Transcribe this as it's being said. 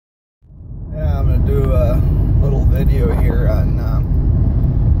do a little video here on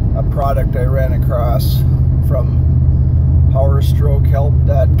a product I ran across from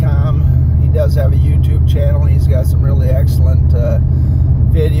Powerstrokehelp.com. He does have a YouTube channel. He's got some really excellent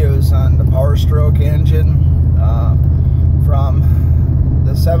videos on the Powerstroke engine, from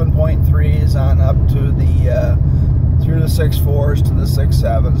the 7.3s on up to the through the 6.4s to the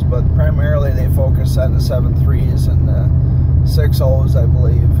 6.7s, but primarily they focus on the 7.3s and the 6.0s, I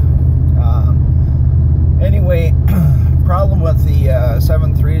believe. Anyway, problem with the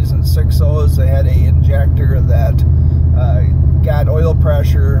 7.3s and 6.0s, they had a injector that got oil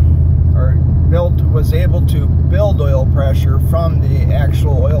pressure, or was able to build oil pressure from the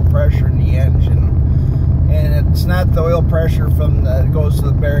actual oil pressure in the engine. And it's not the oil pressure from that goes to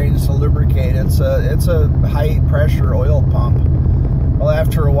the bearings to lubricate. It's a high pressure oil pump. Well,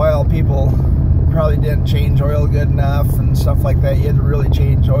 after a while, people probably didn't change oil good enough and stuff like that. You had to really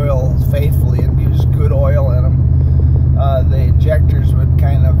change oil faithfully and use good oil in them. The injectors would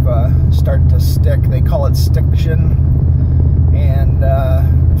kind of start to stick. They call it stiction. And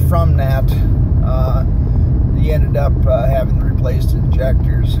from that, you ended up having to replace the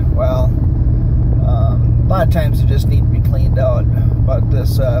injectors. Well, a lot of times they just need to be cleaned out. But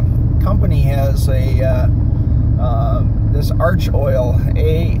this company has a this Archoil,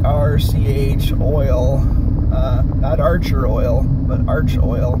 A-R-C-H oil, not Archer oil, but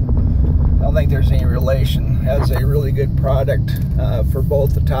Archoil. I don't think there's any relation. Has a really good product for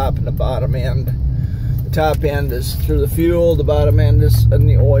both the top and the bottom end. The top end is through the fuel, the bottom end is in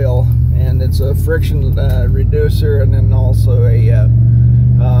the oil, and it's a friction reducer, and then also a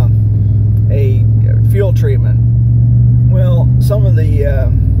fuel treatment. Well, some of the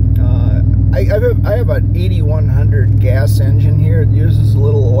I have an 8100 gas engine here. It uses a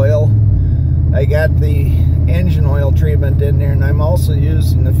little oil. I got the engine oil treatment in there, and I'm also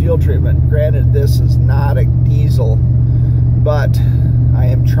using the fuel treatment. Granted, this is not a diesel, but I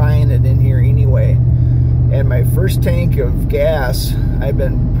am trying it in here anyway. And my first tank of gas, I've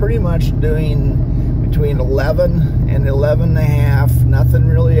been pretty much doing between 11 and 11.5, nothing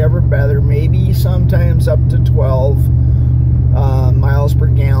really ever better, maybe sometimes up to 12 miles per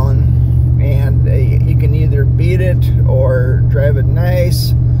gallon. And you can either beat it or drive it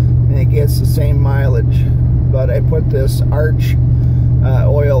nice, and it gets the same mileage. But I put this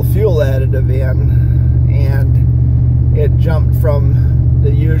Archoil fuel additive in, and it jumped from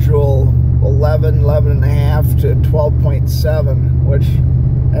the usual 11.5 to 12.7, which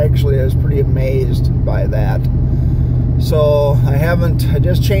actually I was pretty amazed by that. So I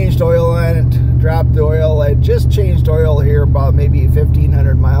just changed oil on it, dropped the oil. I just changed oil here about maybe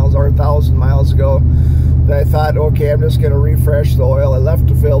 1,500 miles or 1,000 miles ago. I thought, okay, I'm just going to refresh the oil. I left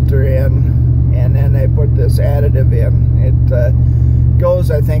the filter in, and then I put this additive in. It goes,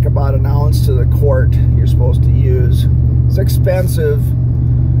 I think, about an ounce to the quart you're supposed to use. It's expensive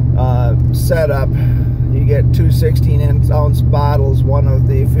setup. You get two 16-ounce bottles, one of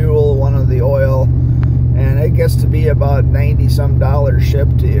the fuel, one of the oil, and it gets to be about $90-some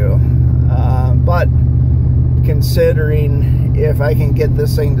shipped to you. But considering if I can get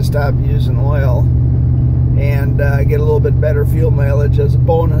this thing to stop using oil and get a little bit better fuel mileage as a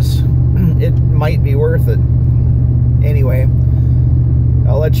bonus, it might be worth it. Anyway,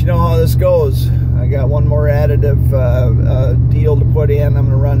 I'll let you know how this goes. I got one more additive deal to put in. I'm going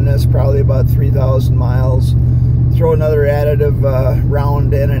to run this probably about 3,000 miles. Throw another additive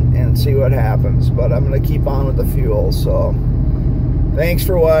round in it and see what happens. But I'm going to keep on with the fuel. So thanks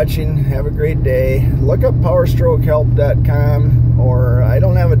for watching. Have a great day. Look up Powerstrokehelp.com, or I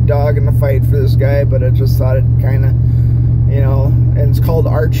don't have a dog in the fight for this guy, but I just thought it kind of, you know, and it's called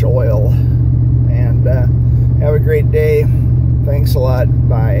Archoil. And have a great day. Thanks a lot.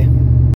 Bye.